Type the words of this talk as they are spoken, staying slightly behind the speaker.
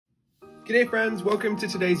G'day friends, welcome to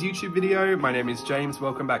today's YouTube video. My name is James,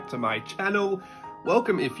 welcome back to my channel.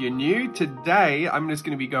 Welcome if you're new. Today, I'm just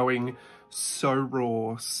going to be going so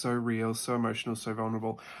raw, so real, so emotional, so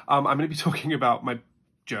vulnerable. I'm going to be talking about my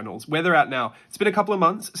journals, where they're at now. It's been a couple of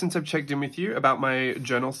months since I've checked in with you about my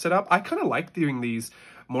journal setup. I kind of like doing these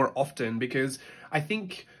more often because I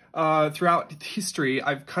think throughout history,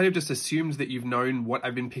 I've kind of just assumed that you've known what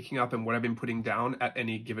I've been picking up and what I've been putting down at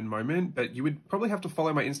any given moment, but you would probably have to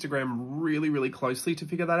follow my Instagram really closely to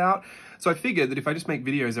figure that out. So I figured that if I just make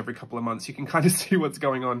videos every couple of months, you can kind of see what's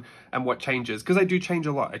going on and what changes, because I do change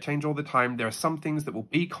a lot. I change all the time. There are some things that will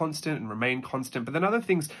be constant and remain constant, but then other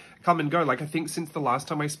things come and go. Like I think since the last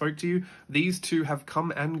time I spoke to you, these two have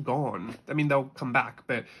come and gone. I mean, they'll come back,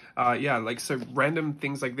 but yeah, like so random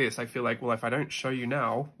things like this, I feel like, well, if I don't show you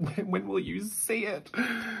now, when will you see it?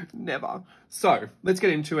 Never. So let's get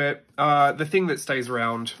into it. The thing that stays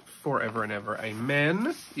around forever and ever,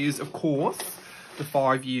 amen, is of course the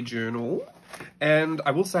 5-year journal. And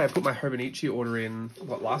I will say I put my Hobonichi order in,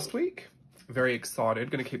 what, last week? Very excited.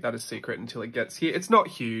 Going to keep that a secret until it gets here. It's not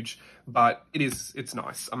huge, but it's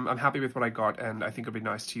nice. I'm happy with what I got, and I think it'll be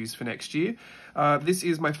nice to use for next year. This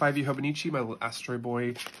is my 5-year Hobonichi, my little Astro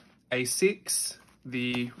Boy A6,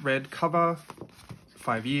 the red cover.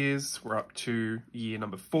 5 years, we're up to year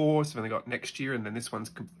number 4, so we've only got next year, and then this one's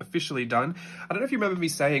officially done. I don't know if you remember me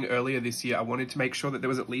saying earlier this year I wanted to make sure that there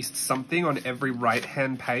was at least something on every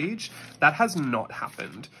right-hand page. That has not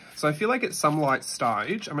happened. So I feel like at some light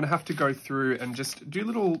stage, I'm going to have to go through and just do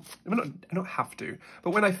little, I don't have to, but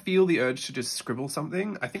when I feel the urge to just scribble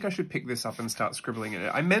something, I think I should pick this up and start scribbling in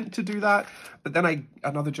it. I meant to do that, but then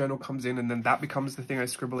another journal comes in and then that becomes the thing I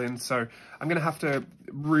scribble in. So I'm going to have to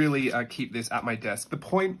really keep this at my desk. The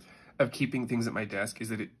point of keeping things at my desk is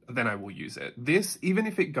that then I will use it. This, even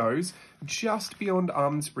if it goes just beyond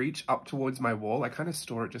arm's reach up towards my wall, I kind of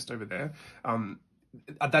store it just over there.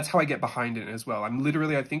 That's how I get behind it as well. I'm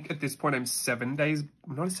literally, I think at this point I'm 7 days,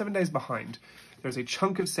 not 7 days behind. There's a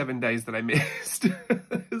chunk of 7 days that I missed.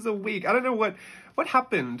 There's a week. I don't know what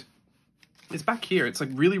happened. It's back here. It's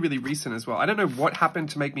like really recent as well. I don't know what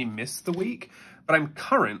happened to make me miss the week, but I'm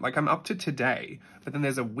current, like I'm up to today, but then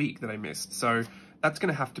there's a week that I missed. So that's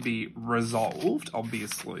going to have to be resolved,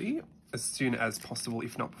 obviously, as soon as possible,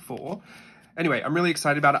 if not before. Anyway, I'm really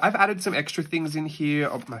excited about it. I've added some extra things in here.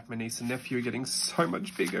 Oh, my niece and nephew are getting so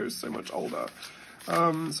much bigger, so much older.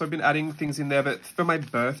 So I've been adding things in there, but for my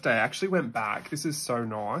birthday, I actually went back. This is so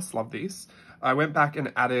nice. Love this. I went back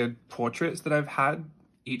and added portraits that I've had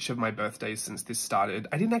each of my birthdays since this started.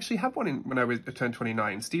 I didn't actually have one when I turned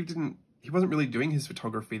 29. He wasn't really doing his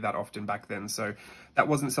photography that often back then, so that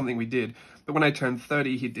wasn't something we did. But when I turned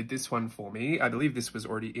 30, he did this one for me. I believe this was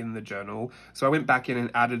already in the journal. So I went back in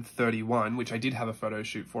and added 31, which I did have a photo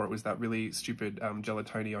shoot for. It was that really stupid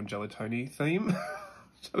gelatoni on gelatoni theme.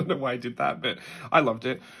 I don't know why I did that, but I loved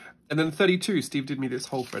it. And then 32, Steve did me this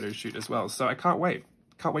whole photo shoot as well. So I can't wait.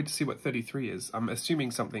 Can't wait to see what 33 is. I'm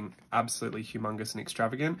assuming something absolutely humongous and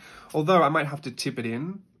extravagant. Although I might have to tip it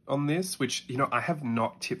in on this, which, you know, I have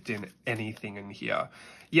not tipped in anything in here.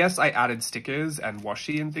 Yes, I added stickers and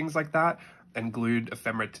washi and things like that and glued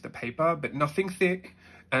ephemera to the paper, but nothing thick,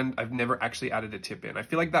 and I've never actually added a tip in. I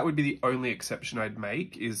feel like that would be the only exception I'd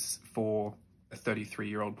make is for a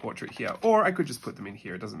 33-year-old portrait here, or I could just put them in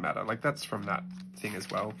here. It doesn't matter. Like, that's from that thing as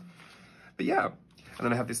well. But yeah, and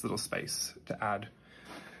then I have this little space to add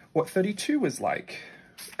what 32 was like.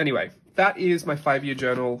 Anyway, that is my 5-year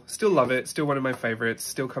journal. Still love it. Still one of my favorites.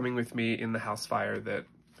 Still coming with me in the house fire that,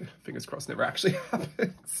 fingers crossed, never actually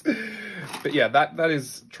happens. But yeah, that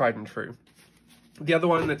is tried and true. The other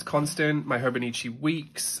one that's constant, my Hobonichi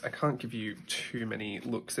Weeks. I can't give you too many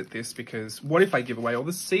looks at this because what if I give away all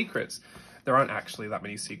the secrets? There aren't actually that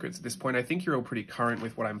many secrets at this point. I think you're all pretty current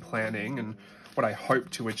with what I'm planning and what I hope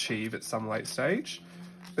to achieve at some late stage.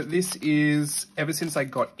 But this is, ever since I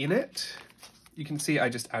got in it, you can see I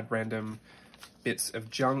just add random bits of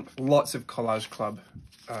junk. Lots of Collage Club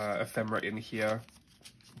ephemera in here.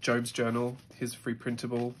 Job's journal, his free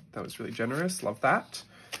printable. That was really generous. Love that.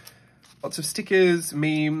 Lots of stickers,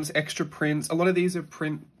 memes, extra prints. A lot of these are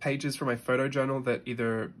print pages from my photo journal that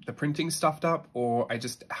either the printing stuffed up or I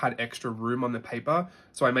just had extra room on the paper.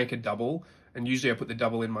 So I make a double, and usually I put the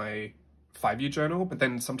double in my 5-year journal, but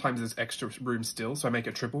then sometimes there's extra room still, so I make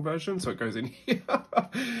a triple version, so it goes in here.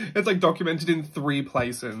 It's like documented in 3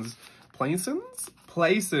 places.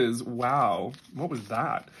 Places? Wow. What was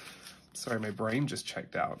that? Sorry, my brain just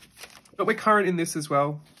checked out. But we're current in this as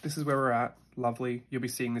well. This is where we're at. Lovely. You'll be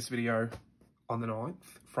seeing this video on the 9th,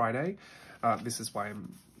 Friday. This is why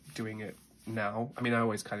I'm doing it now. I mean, I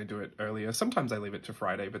always kind of do it earlier. Sometimes I leave it to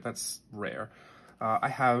Friday, but that's rare. I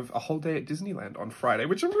have a whole day at Disneyland on Friday,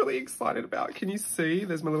 which I'm really excited about. Can you see?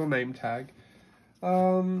 There's my little name tag.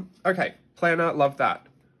 Okay, planner, love that.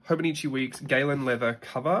 Hobonichi Weeks Galen leather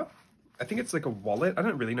cover. I think it's like a wallet. I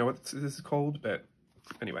don't really know what this is called, but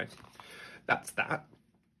anyway, that's that.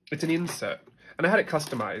 It's an insert. And I had it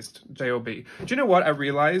customized, JLB. Do you know what I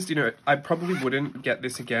realized? You know, I probably wouldn't get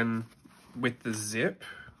this again with the zip.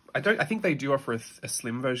 I think they do offer a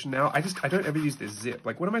slim version now. I don't ever use this zip.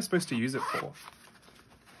 Like, what am I supposed to use it for?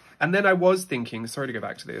 And then I was thinking, sorry to go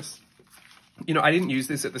back to this. You know, I didn't use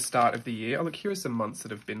this at the start of the year. Oh, look, here are some months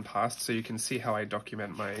that have been past, so you can see how I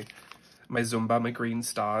document my Zumba, my green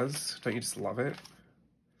stars. Don't you just love it?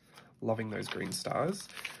 Loving those green stars.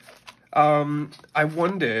 I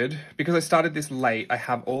wondered, because I started this late, I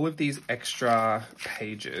have all of these extra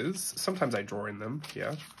pages. Sometimes I draw in them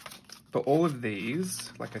here. But all of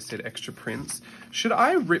these, like I said, extra prints. Should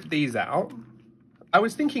I rip these out? I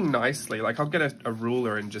was thinking nicely, like I'll get a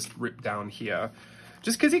ruler and just rip down here.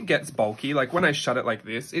 Just because it gets bulky, like when I shut it like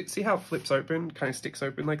this, see how it flips open, kind of sticks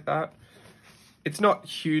open like that? It's not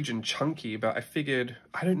huge and chunky, but I figured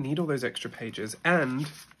I don't need all those extra pages. And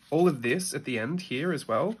all of this at the end here as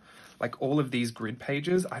well, like all of these grid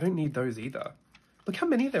pages, I don't need those either. Look how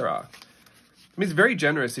many there are. I mean, it's very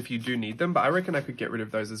generous if you do need them, but I reckon I could get rid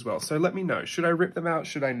of those as well. So let me know, should I rip them out,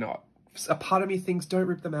 should I not? A part of me thinks don't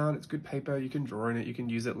rip them out, it's good paper, you can draw in it, you can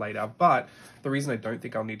use it later. But the reason I don't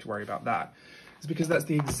think I'll need to worry about that is because that's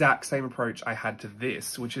the exact same approach I had to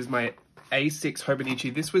this, which is my A6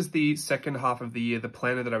 Hobonichi. This was the second half of the year, the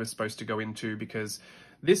planner that I was supposed to go into, because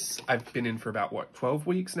this I've been in for about, what, 12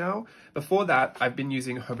 weeks now? Before that, I've been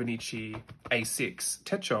using Hobonichi A6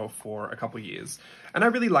 Techo for a couple of years. And I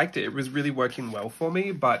really liked it. It was really working well for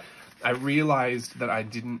me, but I realized that I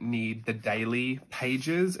didn't need the daily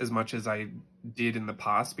pages as much as I did in the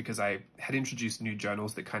past, because I had introduced new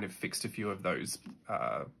journals that kind of fixed a few of those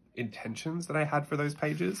intentions that I had for those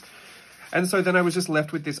pages. And so then I was just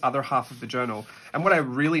left with this other half of the journal. And what I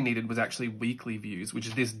really needed was actually weekly views, which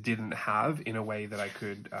this didn't have in a way that I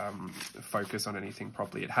could focus on anything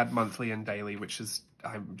properly. It had monthly and daily, which is,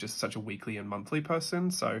 I'm just such a weekly and monthly person.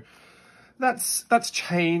 So that's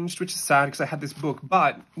changed, which is sad because I had this book,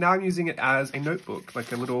 but now I'm using it as a notebook,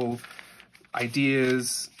 like a little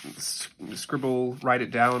ideas, scribble, write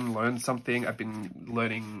it down, learn something. I've been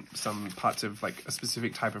learning some parts of like a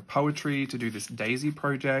specific type of poetry to do this Daisy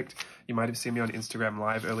project. You might have seen me on Instagram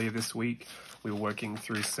Live earlier this week. We were working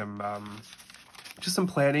through some, just some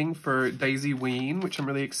planning for Daisy Ween, which I'm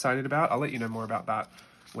really excited about. I'll let you know more about that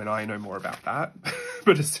when I know more about that.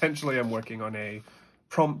 But essentially I'm working on a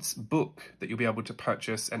prompts book that you'll be able to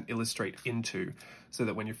purchase and illustrate into, so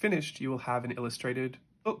that when you're finished, you will have an illustrated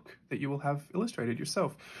book that you will have illustrated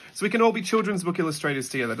yourself. So we can all be children's book illustrators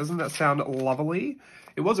together. Doesn't that sound lovely?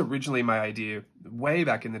 It was originally my idea way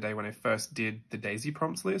back in the day when I first did the Daisy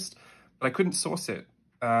prompts list, but I couldn't source it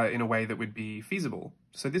in a way that would be feasible.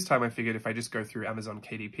 So this time I figured if I just go through Amazon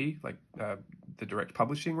KDP, like the direct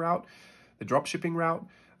publishing route, the drop shipping route,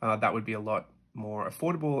 that would be a lot more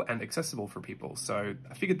affordable and accessible for people. So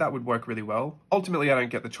I figured that would work really well. Ultimately, I don't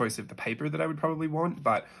get the choice of the paper that I would probably want,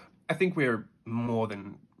 but I think we're more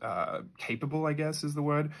than capable, I guess is the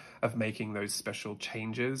word, of making those special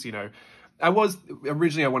changes. You know,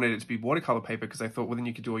 originally I wanted it to be watercolor paper because I thought, well, then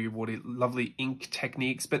you could do all your lovely ink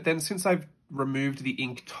techniques. But then since I've removed the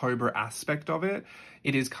Inktober aspect of it,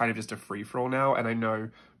 it is kind of just a free-for-all now. And I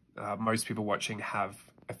know most people watching have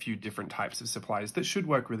a few different types of supplies that should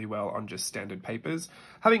work really well on just standard papers.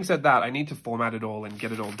 Having said that, I need to format it all and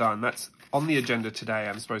get it all done. That's on the agenda today.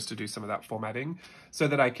 I'm supposed to do some of that formatting so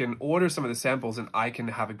that I can order some of the samples and I can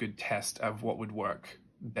have a good test of what would work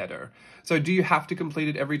better. So do you have to complete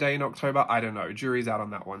it every day in October? I don't know. Jury's out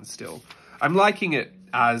on that one still. I'm liking it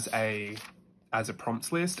as a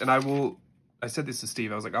prompts list, and I said this to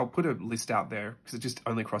Steve, I was like, I'll put a list out there because it just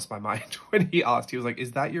only crossed my mind when he asked. He was like,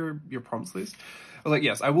 is that your prompts list? I was like,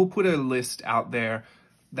 yes, I will put a list out there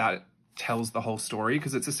that tells the whole story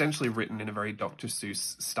because it's essentially written in a very Dr.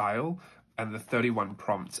 Seuss style and the 31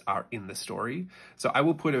 prompts are in the story. So I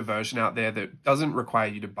will put a version out there that doesn't require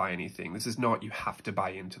you to buy anything. This is not, you have to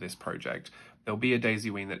buy into this project. There'll be a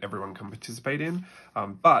Daisy Ween that everyone can participate in.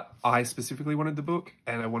 But I specifically wanted the book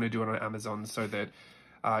and I want to do it on Amazon so that,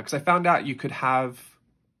 because I found out you could have,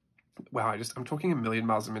 wow, I'm talking a million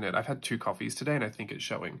miles a minute. I've had 2 coffees today and I think it's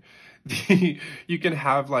showing. You can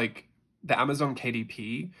have like the Amazon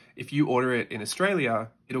KDP. If you order it in Australia,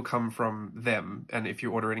 it'll come from them. And if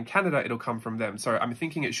you order it in Canada, it'll come from them. So I'm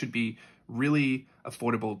thinking it should be really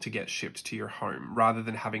affordable to get shipped to your home rather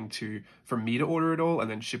than having to, for me to order it all and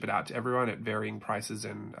then ship it out to everyone at varying prices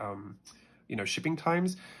and, you know, shipping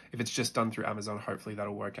times. If it's just done through Amazon, hopefully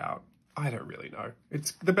that'll work out. I don't really know.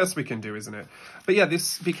 It's the best we can do, isn't it? But yeah,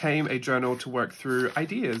 this became a journal to work through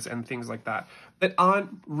ideas and things like that aren't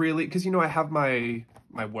really, because, you know, I have my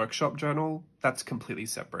workshop journal. That's completely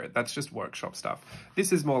separate. That's just workshop stuff.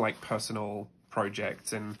 This is more like personal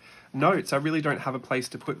projects and notes. I really don't have a place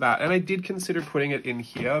to put that. And I did consider putting it in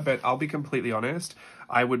here, but I'll be completely honest.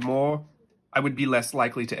 I would be less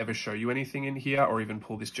likely to ever show you anything in here or even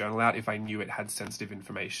pull this journal out if I knew it had sensitive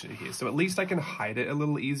information in here. So at least I can hide it a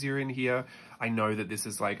little easier in here. I know that this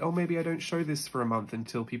is like, oh, maybe I don't show this for a month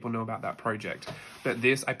until people know about that project. But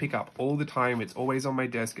this I pick up all the time. It's always on my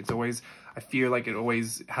desk. It's always, I feel like it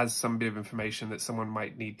always has some bit of information that someone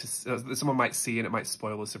might need to, that someone might see, and it might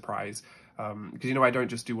spoil a surprise. Because, you know, I don't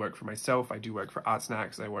just do work for myself. I do work for Art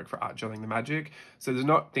Snacks. I work for Art Journaling the Magic. So there's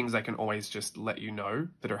not things I can always just let you know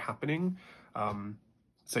that are happening.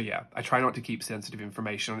 So yeah, I try not to keep sensitive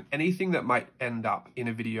information on anything that might end up in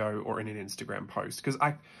a video or in an Instagram post. Because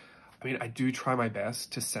I mean, I do try my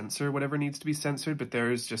best to censor whatever needs to be censored, but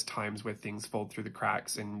there's just times where things fall through the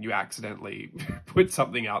cracks and you accidentally put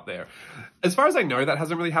something out there. As far as I know, that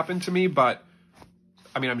hasn't really happened to me, but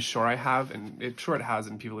I mean, I'm sure I have, and it has,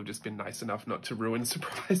 and people have just been nice enough not to ruin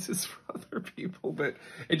surprises for other people, but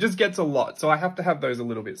it just gets a lot. So I have to have those a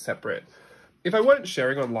little bit separate. If I weren't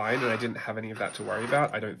sharing online and I didn't have any of that to worry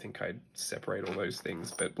about, I don't think I'd separate all those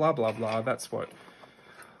things, but blah, blah, blah. That's what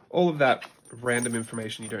all of that random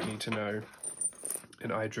information you don't need to know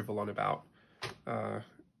and I drivel on about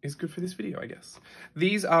is good for this video, I guess.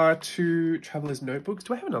 These are 2 Traveler's Notebooks.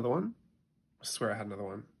 Do I have another one? I swear I had another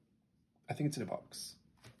one. I think it's in a box.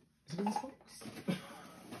 Is it in this box?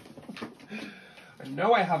 I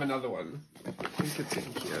know I have another one. I think it's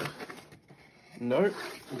in here. Nope,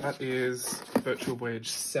 that is Virtual Voyage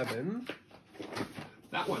 7.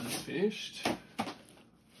 That one's finished.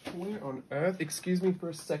 Where on earth? Excuse me for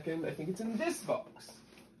a second. I think it's in this box.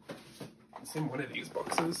 It's in one of these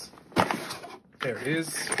boxes. There it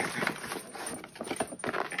is.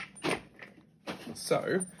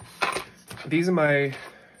 So, these are my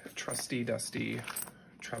trusty, dusty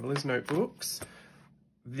Traveler's Notebooks.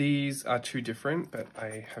 These are 2 different, but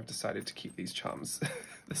I have decided to keep these charms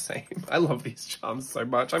the same. I love these charms so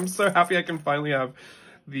much. I'm so happy I can finally have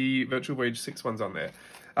the Virtual Voyage 6 ones on there.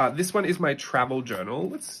 This one is my travel journal.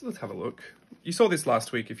 Let's have a look. You saw this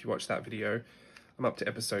last week if you watched that video. I'm up to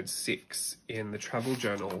episode 6 in the travel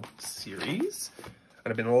journal series,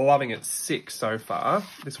 and I've been loving it 6 so far.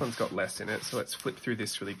 This one's got less in it, so let's flip through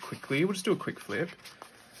this really quickly. We'll just do a quick flip.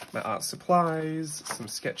 My art supplies, some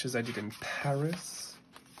sketches I did in Paris.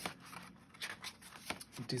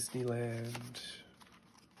 Disneyland,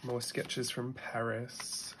 more sketches from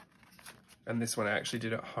Paris, and this one I actually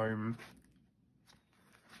did at home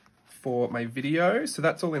for my video, so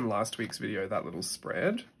that's all in last week's video, that little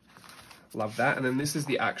spread. Love that. And then this is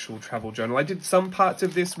the actual travel journal. I did some parts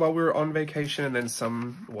of this while we were on vacation, and then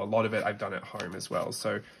a lot of it I've done at home as well,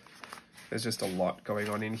 so there's just a lot going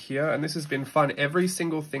on in here, and this has been fun. Every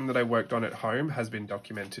single thing that I worked on at home has been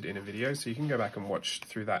documented in a video, so you can go back and watch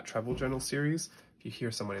through that travel journal series. If you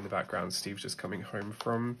hear someone in the background, Steve's just coming home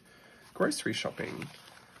from grocery shopping.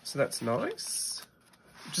 So that's nice.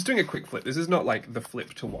 Just doing a quick flip. This is not like the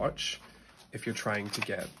flip to watch if you're trying to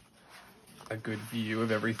get a good view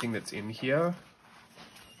of everything that's in here.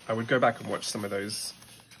 I would go back and watch some of those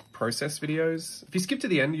process videos. If you skip to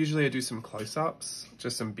the end, usually I do some close-ups,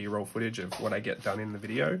 just some B-roll footage of what I get done in the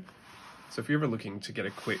video. So if you're ever looking to get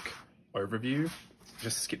a quick overview,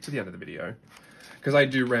 just skip to the end of the video. Because I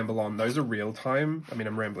do ramble on. Those are real time. I mean,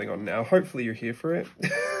 I'm rambling on now. Hopefully you're here for it.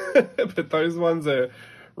 But those ones are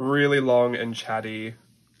really long and chatty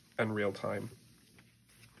and real time.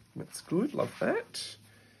 That's good. Love that.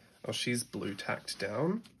 Oh, she's blue tacked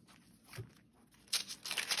down.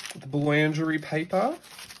 The boulangerie paper.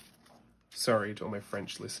 Sorry to all my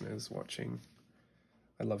French listeners watching.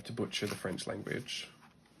 I love to butcher the French language.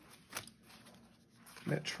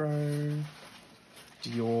 Metro.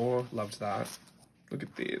 Dior. Loved that. Look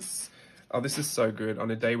at this. Oh, this is so good. On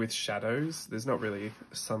a day with shadows, there's not really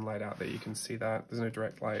sunlight out there. You can see that. There's no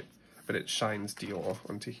direct light, but it shines Dior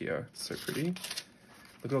onto here. It's so pretty.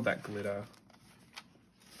 Look at all that glitter.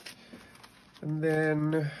 And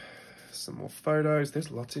then some more photos. There's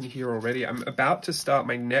lots in here already. I'm about to start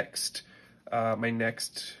my next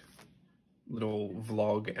little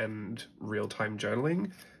vlog and real-time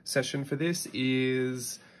journaling session for this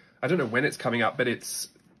is, I don't know when it's coming up, but it's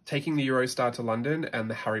taking the Eurostar to London and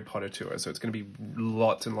the Harry Potter tour. So it's going to be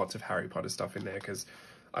lots and lots of Harry Potter stuff in there because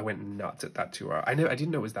I went nuts at that tour. I didn't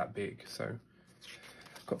know it was that big, so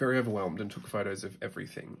got very overwhelmed and took photos of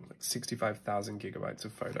everything, like 65,000 gigabytes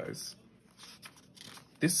of photos.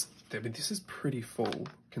 I mean, this is pretty full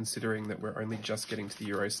considering that we're only just getting to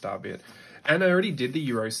the Eurostar bit. And I already did the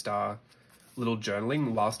Eurostar little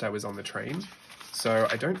journaling whilst I was on the train. So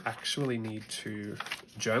I don't actually need to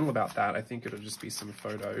journal about that. I think it'll just be some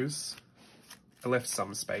photos. I left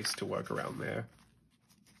some space to work around there.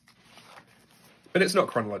 But it's not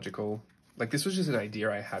chronological. Like, this was just an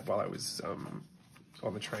idea I had while I was on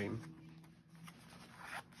the train.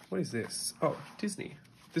 What is this? Oh, Disney.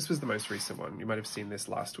 This was the most recent one. You might have seen this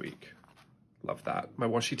last week. Love that. My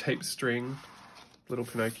washi tape string, little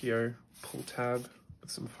Pinocchio pull tab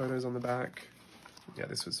with some photos on the back. Yeah,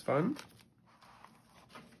 this was fun.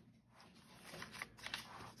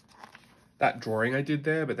 That drawing I did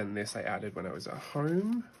there, but then this I added when I was at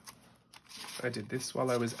home. I did this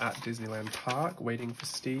while I was at Disneyland Park waiting for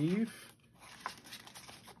Steve.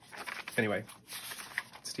 Anyway,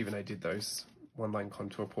 Steve and I did those one-line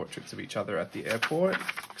contour portraits of each other at the airport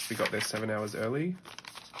because we got there 7 hours early.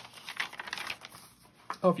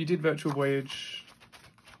 Oh, if you did Virtual Voyage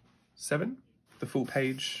 7, the full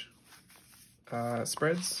page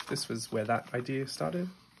spreads, this was where that idea started.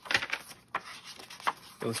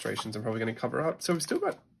 Illustrations I'm probably going to cover up. So we've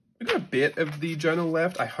got a bit of the journal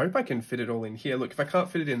left. I hope I can fit it all in here. Look, if I can't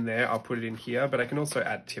fit it in there, I'll put it in here, but I can also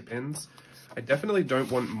add tip-ins. I definitely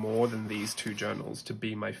don't want more than these 2 journals to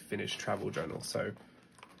be my finished travel journal. So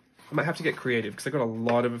I might have to get creative because I've got a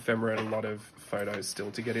lot of ephemera and a lot of photos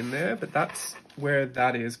still to get in there, but that's where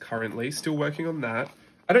that is currently. Still working on that.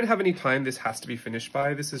 I don't have any time this has to be finished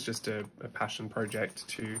by. This is just a passion project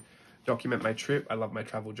to document my trip. I love my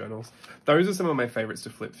travel journals. Those are some of my favorites to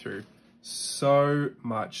flip through. So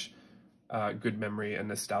much good memory and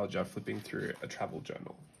nostalgia flipping through a travel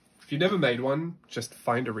journal. If you've never made one, just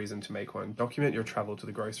find a reason to make one. Document your travel to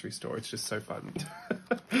the grocery store. It's just so fun.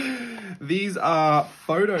 These are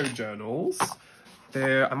photo journals.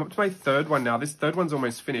 I'm up to my 3rd one now. This 3rd one's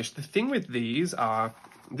almost finished. The thing with these are,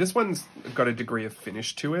 this one's got a degree of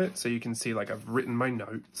finish to it. So you can see, like, I've written my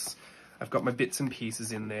notes. I've got my bits and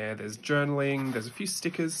pieces in there. There's journaling. There's a few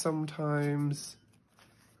stickers sometimes.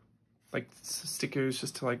 Like stickers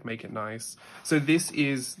just to like make it nice. So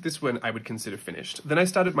this one I would consider finished. Then I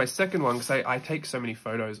started my 2nd one because I take so many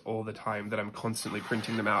photos all the time that I'm constantly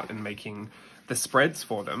printing them out and making the spreads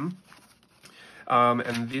for them.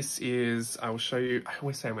 And this is, I will show you, I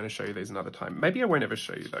always say I'm going to show you these another time. Maybe I won't ever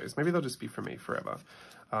show you those. Maybe they'll just be for me forever.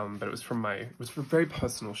 But it was from a very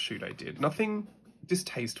personal shoot I did. Nothing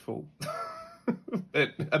distasteful.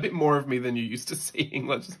 A bit more of me than you're used to seeing,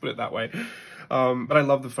 let's just put it that way. But I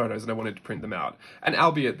love the photos and I wanted to print them out. And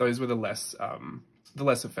albeit those were the less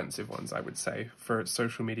offensive ones, I would say, for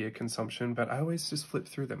social media consumption. But I always just flip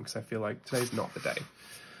through them because I feel like today's not the day.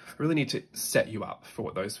 I really need to set you up for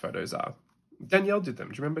what those photos are. Danielle did them.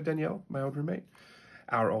 Do you remember Danielle, my old roommate?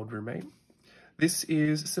 Our old roommate. This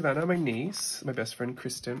is Savannah, my niece, my best friend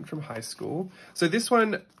Kristen from high school. So this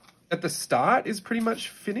one at the start is pretty much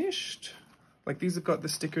finished. Like, these have got the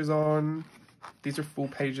stickers on. These are full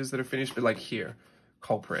pages that are finished, but like here,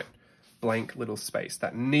 culprit, blank little space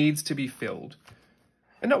that needs to be filled.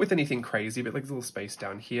 And not with anything crazy, but like a little space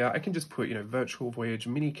down here. I can just put, you know, Virtual Voyage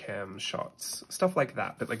mini cam shots, stuff like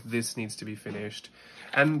that. But like this needs to be finished.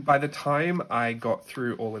 And by the time I got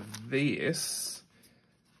through all of this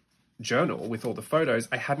journal with all the photos,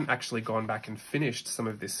 I hadn't actually gone back and finished some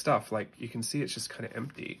of this stuff. Like you can see it's just kind of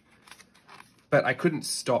empty. But I couldn't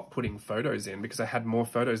stop putting photos in because I had more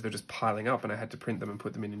photos that were just piling up and I had to print them and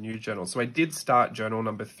put them in a new journal. So I did start journal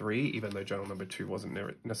number 3, even though journal number 2 wasn't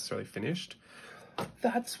necessarily finished.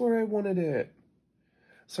 That's where I wanted it.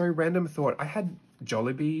 Sorry, random thought. I had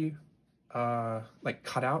Jollibee like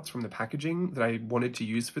cutouts from the packaging that I wanted to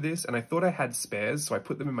use for this, and I thought I had spares, so I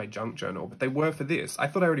put them in my junk journal, but they were for this. I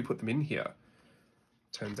thought I already put them in here.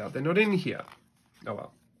 Turns out they're not in here. Oh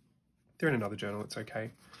well. They're in another journal, it's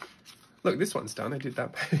okay. Look, this one's done. I did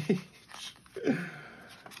that page.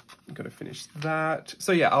 I've got to finish that.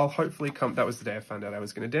 So yeah, I'll hopefully come. That was the day I found out I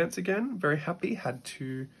was going to dance again. Very happy. Had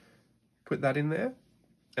to put that in there.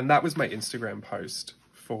 And that was my Instagram post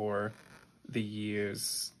for the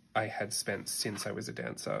years I had spent since I was a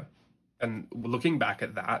dancer. And looking back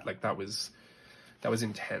at that, like that was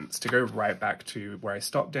intense to go right back to where I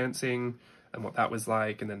stopped dancing and what that was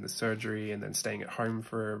like, and then the surgery, and then staying at home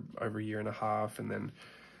for over a year and a half, and then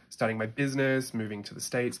starting my business, moving to the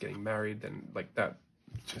States, getting married, then like that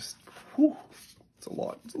just, whew, it's a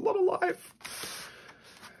lot of life.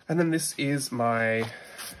 And then this is my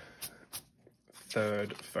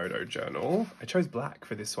 3rd photo journal. I chose black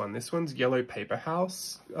for this one. This one's Yellow Paper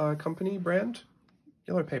House company brand.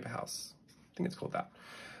 Yellow Paper House, I think it's called that.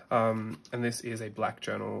 And this is a black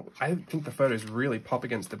journal. I think the photos really pop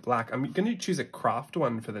against the black. I'm going to choose a craft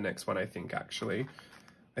one for the next one, I think, actually.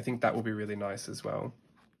 I think that will be really nice as well.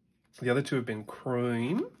 The other two have been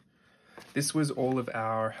cream. This was all of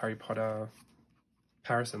our Harry Potter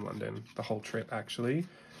Paris and London, the whole trip, actually.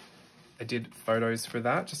 I did photos for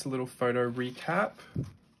that, just a little photo recap.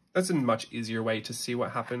 That's a much easier way to see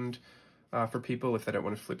what happened for people if they don't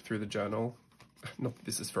want to flip through the journal. Not that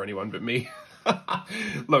this is for anyone but me.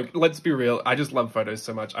 Look, let's be real. I just love photos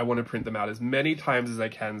so much. I want to print them out as many times as I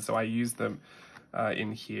can, so I use them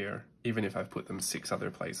in here, even if I've put them 6 other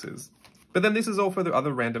places. But then this is all for the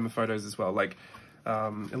other random photos as well, like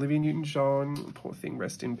Olivia Newton-John, poor thing,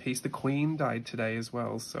 rest in peace. The Queen died today as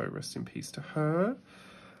well, so rest in peace to her.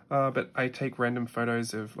 But I take random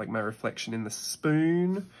photos of like my reflection in the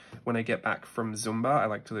spoon. When I get back from Zumba, I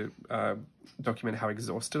like to document how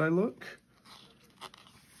exhausted I look.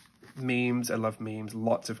 Memes, I love memes.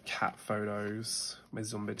 Lots of cat photos. My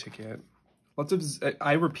Zumba ticket. Lots of,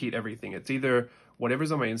 I repeat everything. It's either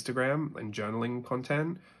whatever's on my Instagram and journaling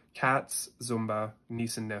content, cats, Zumba,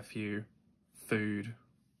 niece and nephew, food,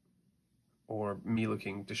 or me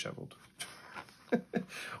looking disheveled.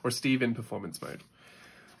 Or Steve in performance mode.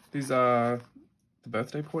 These are the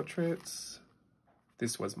birthday portraits.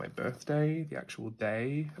 This was my birthday, the actual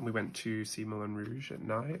day, and we went to see Moulin Rouge at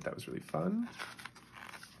night. That was really fun.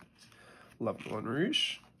 Love Moulin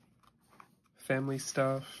Rouge. Family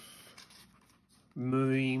stuff.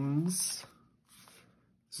 Memes.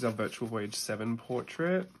 This is our Virtual Voyage 7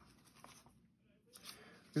 portrait.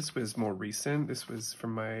 This was more recent. This was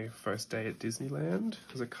from my first day at Disneyland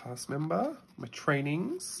as a cast member. My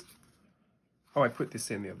trainings. Oh, I put this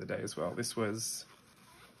in the other day as well. This was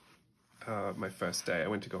my first day. I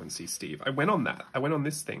went to go and see Steve. I went on that. I went on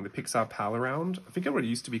this thing, the Pixar Pal Around. I forget what it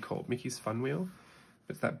used to be called, Mickey's Fun Wheel.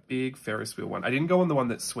 It's that big Ferris wheel one. I didn't go on the one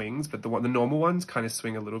that swings, but the normal ones kind of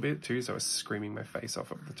swing a little bit too, so I was screaming my face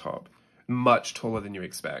off at the top. Much taller than you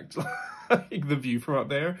expect. Like the view from up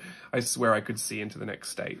there, I swear I could see into the next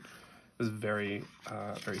state. It was very,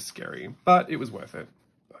 very scary, but it was worth it,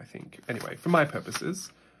 I think. Anyway, for my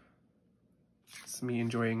purposes, it's me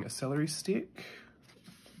enjoying a celery stick.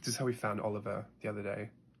 This is how we found Oliver the other day.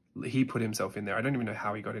 He put himself in there. I don't even know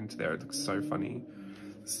how he got into there. It looks so funny.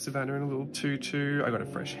 Savannah in a little tutu. I got a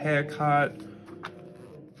fresh haircut.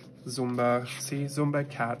 Zumba. See, Zumba,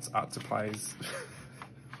 cats, art supplies.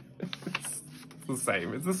 It's the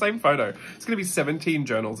same. It's the same photo. It's going to be 17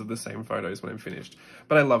 journals of the same photos when I'm finished.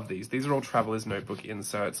 But I love these. These are all Traveler's Notebook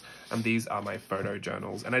inserts, and these are my photo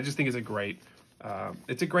journals. And I just think it's a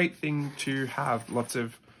great thing to have lots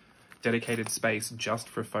of dedicated space just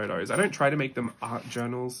for photos. I don't try to make them art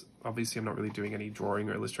journals. Obviously, I'm not really doing any drawing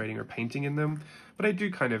or illustrating or painting in them, but I do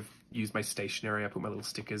kind of use my stationery. I put my little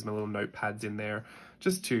stickers, my little notepads in there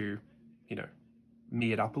just to, you know,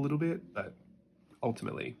 me it up a little bit, but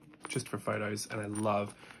ultimately just for photos. And I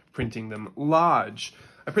love printing them large.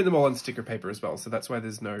 I print them all on sticker paper as well, so that's why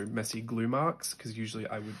there's no messy glue marks, because usually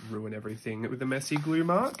I would ruin everything with a messy glue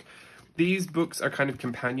mark. These books are kind of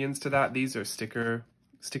companions to that. These are sticker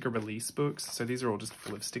release books, so these are all just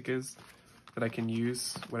full of stickers that I can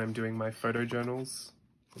use when I'm doing my photo journals.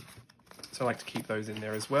 So I like to keep those in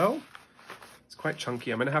there as well. It's quite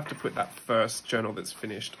chunky. I'm going to have to put that first journal that's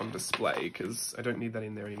finished on display because I don't need that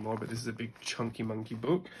in there anymore, but this is a big chunky monkey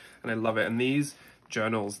book and I love it. And these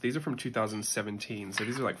journals, these are from 2017, so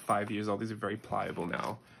these are like 5 years old. These are very pliable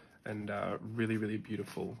now and really, really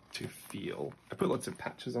beautiful to feel. I put lots of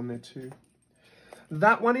patches on there too.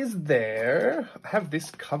 That one is there. I have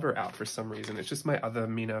this cover out for some reason. It's just my other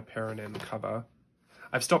Mina Peronen cover.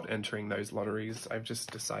 I've stopped entering those lotteries. I've just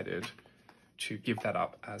decided to give that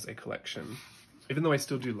up as a collection, even though I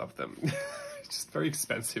still do love them. It's just a very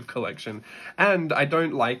expensive collection. And I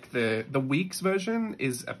don't like the Weeks version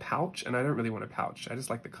is a pouch, and I don't really want a pouch. I just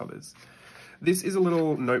like the covers. This is a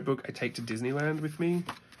little notebook I take to Disneyland with me.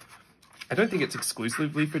 I don't think it's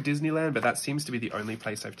exclusively for Disneyland, but that seems to be the only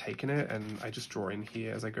place I've taken it, and I just draw in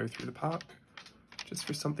here as I go through the park, just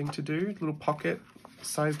for something to do. Little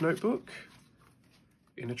pocket-sized notebook,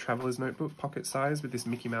 in a traveler's notebook, pocket size, with this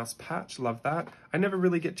Mickey Mouse patch. Love that. I never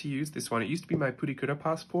really get to use this one. It used to be my Purikura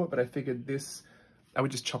passport, but I figured this, I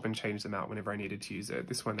would just chop and change them out whenever I needed to use it.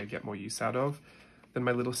 This one I get more use out of than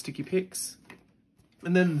my little sticky pics.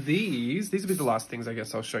 And then these will be the last things I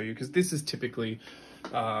guess I'll show you, because this is typically...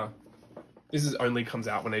 This only comes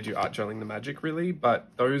out when I do Art Journaling the Magic, really, but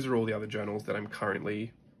those are all the other journals that I'm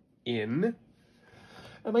currently in.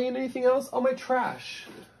 Am I in anything else? Oh, my trash.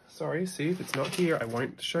 Sorry, see, if it's not here, I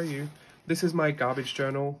won't show you. This is my garbage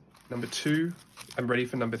journal, number 2. I'm ready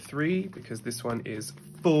for number 3, because this one is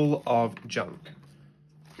full of junk.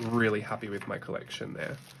 really happy with my collection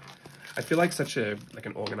there. I feel like such an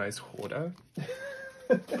organized hoarder.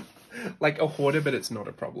 Like a hoarder, but it's not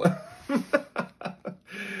a problem.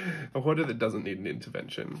 A hoarder that doesn't need an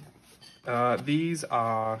intervention. These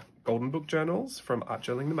are Golden Book journals from Art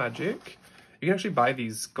Journaling the Magic. You can actually buy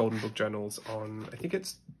these Golden Book journals on, I think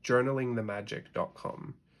it's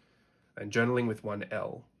journalingthemagic.com, and journaling with one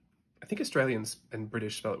L. I think Australians and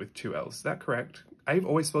British spell it with two L's. Is that correct? I've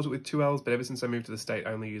always spelled it with two L's, but ever since I moved to the state,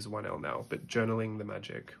 I only use one L now. But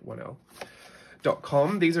journalingthemagic, one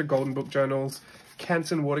L.com. These are Golden Book journals.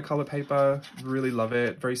 Canson watercolor paper, really love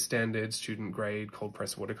it. Very standard student grade cold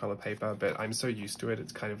press watercolor paper, but I'm so used to it.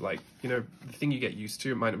 It's kind of like, you know, the thing you get used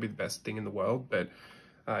to. It might not be the best thing in the world, but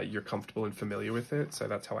you're comfortable and familiar with it. So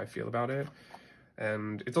that's how I feel about it.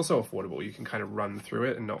 And it's also affordable. You can kind of run through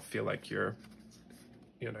it and not feel like you're,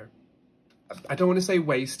 you know, I don't want to say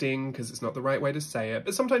wasting because it's not the right way to say it,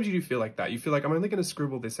 but sometimes you do feel like that. You feel like I'm only going to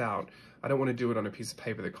scribble this out. I don't want to do it on a piece of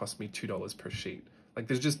paper that costs me $2 per sheet. Like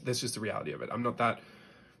that's just the reality of it. I'm not that,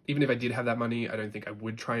 even if I did have that money, I don't think I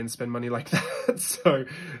would try and spend money like that. So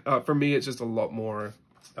for me, it's just a lot more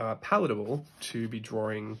palatable to be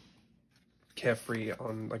drawing carefree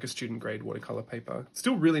on like a student grade watercolor paper.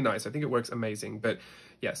 Still really nice. I think it works amazing, but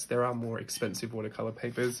yes, there are more expensive watercolor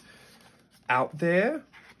papers out there.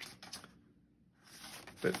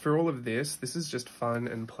 But for all of this is just fun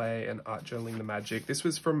and play and Art Journaling the Magic. This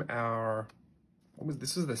was from our,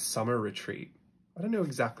 this was the summer retreat. I don't know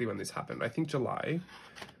exactly when this happened. I think July.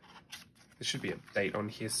 There should be a date on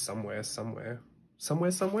here somewhere.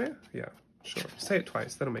 Yeah, sure. Say it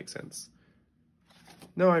twice. That'll make sense.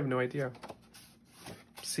 No, I have no idea.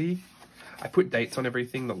 See? I put dates on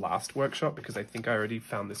everything the last workshop because I think I already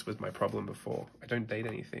found this was my problem before. I don't date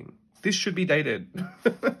anything. This should be dated.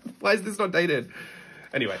 Why is this not dated?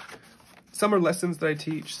 Anyway, some are lessons that I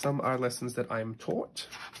teach, some are lessons that I'm taught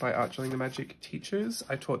by Art Journaling the Magic teachers.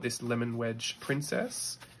 I taught this Lemon Wedge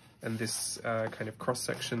Princess and this kind of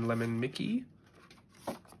cross-section Lemon Mickey.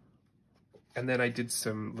 And then I did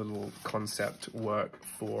some little concept work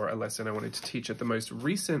for a lesson I wanted to teach at the most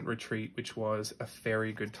recent retreat, which was a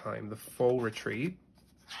Fairy Good Time, the fall retreat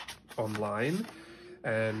online.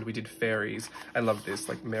 And we did fairies. I love this,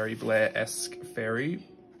 like Mary Blair-esque fairy.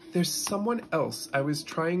 There's someone else. I was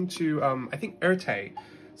trying to, I think Erte.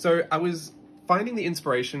 So I was finding the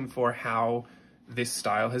inspiration for how this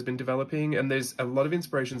style has been developing, and there's a lot of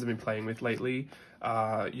inspirations I've been playing with lately.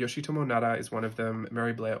 Yoshitomo Nara is one of them,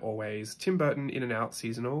 Mary Blair always, Tim Burton In and Out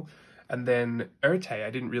seasonal, and then Erte I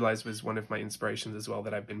didn't realize was one of my inspirations as well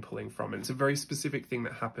that I've been pulling from, and it's a very specific thing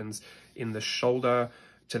that happens in the shoulder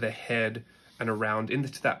to the head and around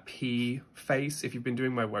into that P face. If you've been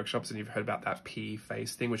doing my workshops and you've heard about that P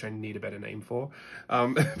face thing, which I need a better name for,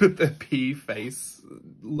 but the P face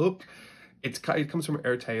look, it comes from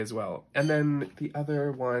Erte as well. And then the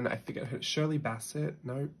other one, I forget, Shirley Bassett?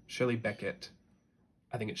 No, Shirley Beckett.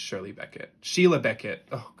 I think it's Shirley Beckett. Sheila Beckett.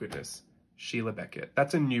 Oh, goodness. Sheila Beckett.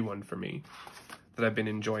 That's a new one for me that I've been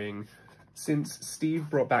enjoying. Since Steve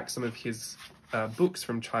brought back some of his books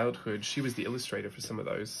from childhood, she was the illustrator for some of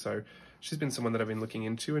those. So she's been someone that I've been looking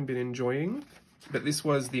into and been enjoying. But this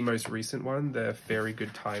was the most recent one, the Fairy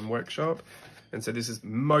Good Time workshop. And so this is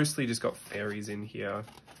mostly just got fairies in here.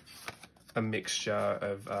 A mixture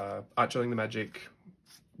of Art Journaling the Magic,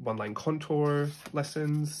 one-line contour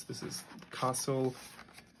lessons. This is Castle.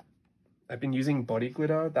 I've been using body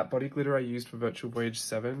glitter. That body glitter I used for Virtual Voyage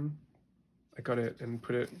 7. I got it and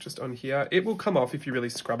put it just on here. It will come off if you really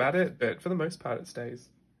scrub at it, but for the most part it stays.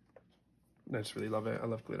 I just really love it. I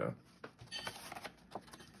love glitter.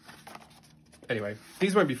 Anyway,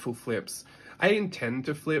 these won't be full flips. I intend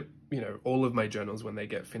to flip, you know, all of my journals when they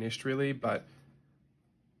get finished really, but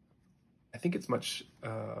I think it's much,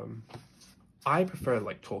 I prefer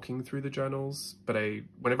like talking through the journals, but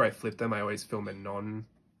whenever I flip them, I always film a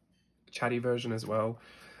non-chatty version as well.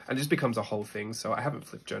 And it just becomes a whole thing. So I haven't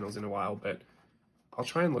flipped journals in a while, but I'll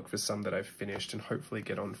try and look for some that I've finished and hopefully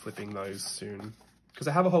get on flipping those soon. Because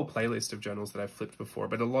I have a whole playlist of journals that I've flipped before,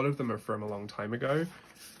 but a lot of them are from a long time ago.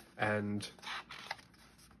 And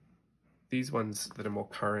these ones that are more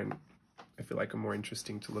current, I feel like are more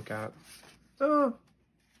interesting to look at. Oh,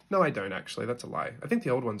 no, I don't actually. That's a lie. I think the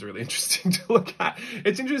old ones are really interesting to look at.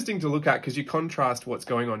 It's interesting to look at because you contrast what's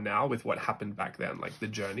going on now with what happened back then, like the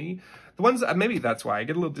journey. The ones that, maybe that's why I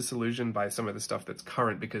get a little disillusioned by some of the stuff that's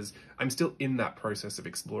current because I'm still in that process of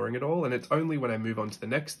exploring it all. And it's only when I move on to the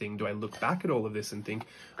next thing do I look back at all of this and think,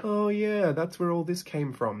 oh yeah, that's where all this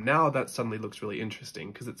came from. Now that suddenly looks really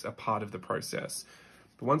interesting because it's a part of the process.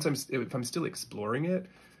 But once if I'm still exploring it,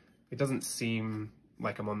 it doesn't seem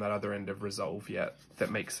like I'm on that other end of resolve yet that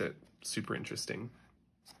makes it super interesting.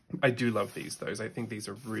 I do love these, though. I think these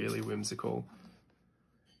are really whimsical.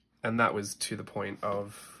 And that was to the point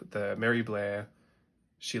of the Mary Blair,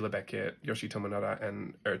 Sheila Beckett, Yoshi Tomonara,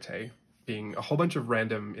 and Urte being a whole bunch of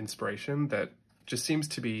random inspiration that just seems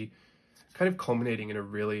to be kind of culminating in a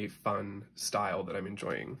really fun style that I'm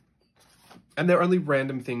enjoying. And they're only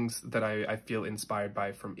random things that I feel inspired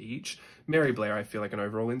by from each. Mary Blair, I feel like an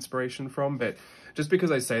overall inspiration from, but just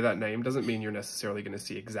because I say that name doesn't mean you're necessarily going to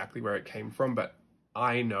see exactly where it came from, but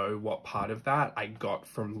I know what part of that I got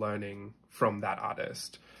from learning from that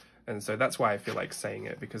artist. And so that's why I feel like saying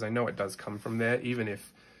it, because I know it does come from there, even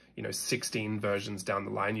if, you know, 16 versions down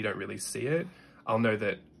the line, you don't really see it. I'll know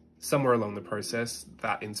that somewhere along the process,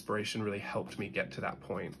 that inspiration really helped me get to that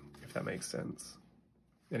point, if that makes sense.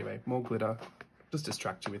 Anyway, more glitter. Just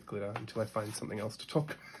distract you with glitter until I find something else to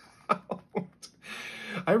talk about.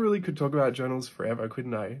 I really could talk about journals forever,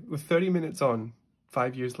 couldn't I? With 30 minutes on,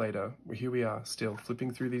 5 years later, here we are, still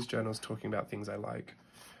flipping through these journals, talking about things I like.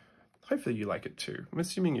 Hopefully you like it too. I'm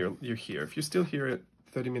assuming you're here. If you're still here at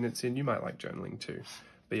 30 minutes in, you might like journaling too.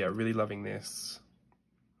 But yeah, really loving this.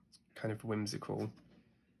 Kind of whimsical.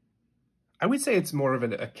 I would say it's more of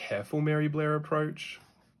a careful Mary Blair approach.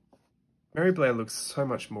 Mary Blair looks so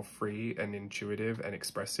much more free and intuitive and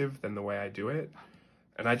expressive than the way I do it.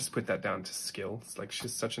 And I just put that down to skill. It's like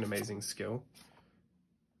she's such an amazing skill.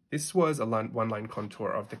 This was a one-line contour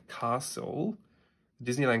of the castle,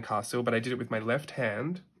 Disneyland castle, but I did it with my left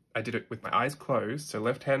hand. I did it with my eyes closed, so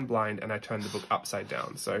left hand blind, and I turned the book upside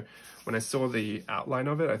down. So when I saw the outline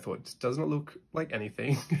of it, I thought, it doesn't look like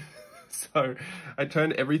anything. So I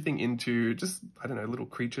turned everything into just, I don't know, little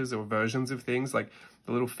creatures or versions of things, like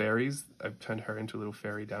the little fairies. I've turned her into a little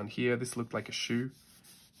fairy down here. This looked like a shoe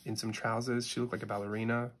in some trousers. She looked like a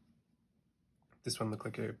ballerina. This one looked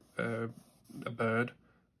like a bird,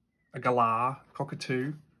 a galah,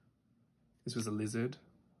 cockatoo. This was a lizard.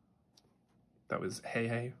 That was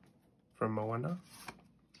Hey from Moana.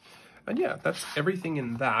 And yeah, that's everything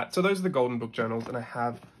in that. So those are the Golden Book journals, and I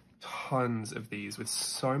have tons of these with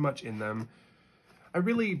so much in them. I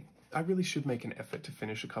really should make an effort to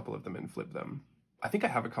finish a couple of them and flip them. I think I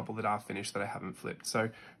have a couple that are finished that I haven't flipped,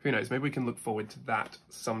 so who knows, maybe we can look forward to that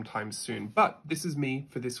sometime soon. But this is me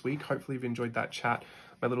for this week. Hopefully you've enjoyed that chat,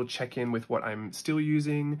 my little check-in with what I'm still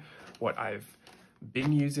using, what I've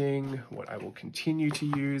been using, what I will continue to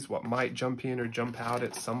use, what might jump in or jump out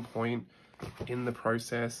at some point in the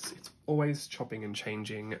process. It's always chopping and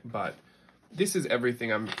changing, but this is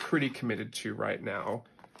everything I'm pretty committed to right now.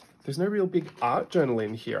 There's no real big art journal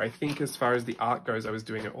in here. I think as far as the art goes, I was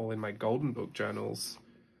doing it all in my Golden Book journals,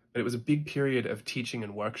 but it was a big period of teaching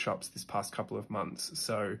and workshops this past couple of months.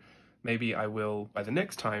 So maybe I will, by the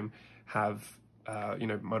next time, have, you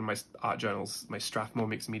know, one of my art journals, my Strathmore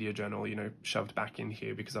Mixed Media Journal, you know, shoved back in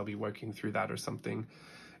here because I'll be working through that or something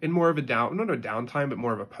in more of a not a downtime, but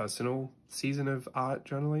more of a personal season of art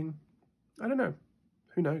journaling. I don't know.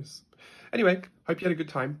 Who knows? Anyway, hope you had a good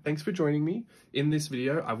time. Thanks for joining me in this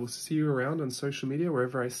video. I will see you around on social media,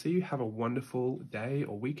 wherever I see you. Have a wonderful day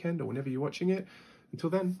or weekend or whenever you're watching it. Until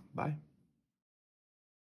then, bye.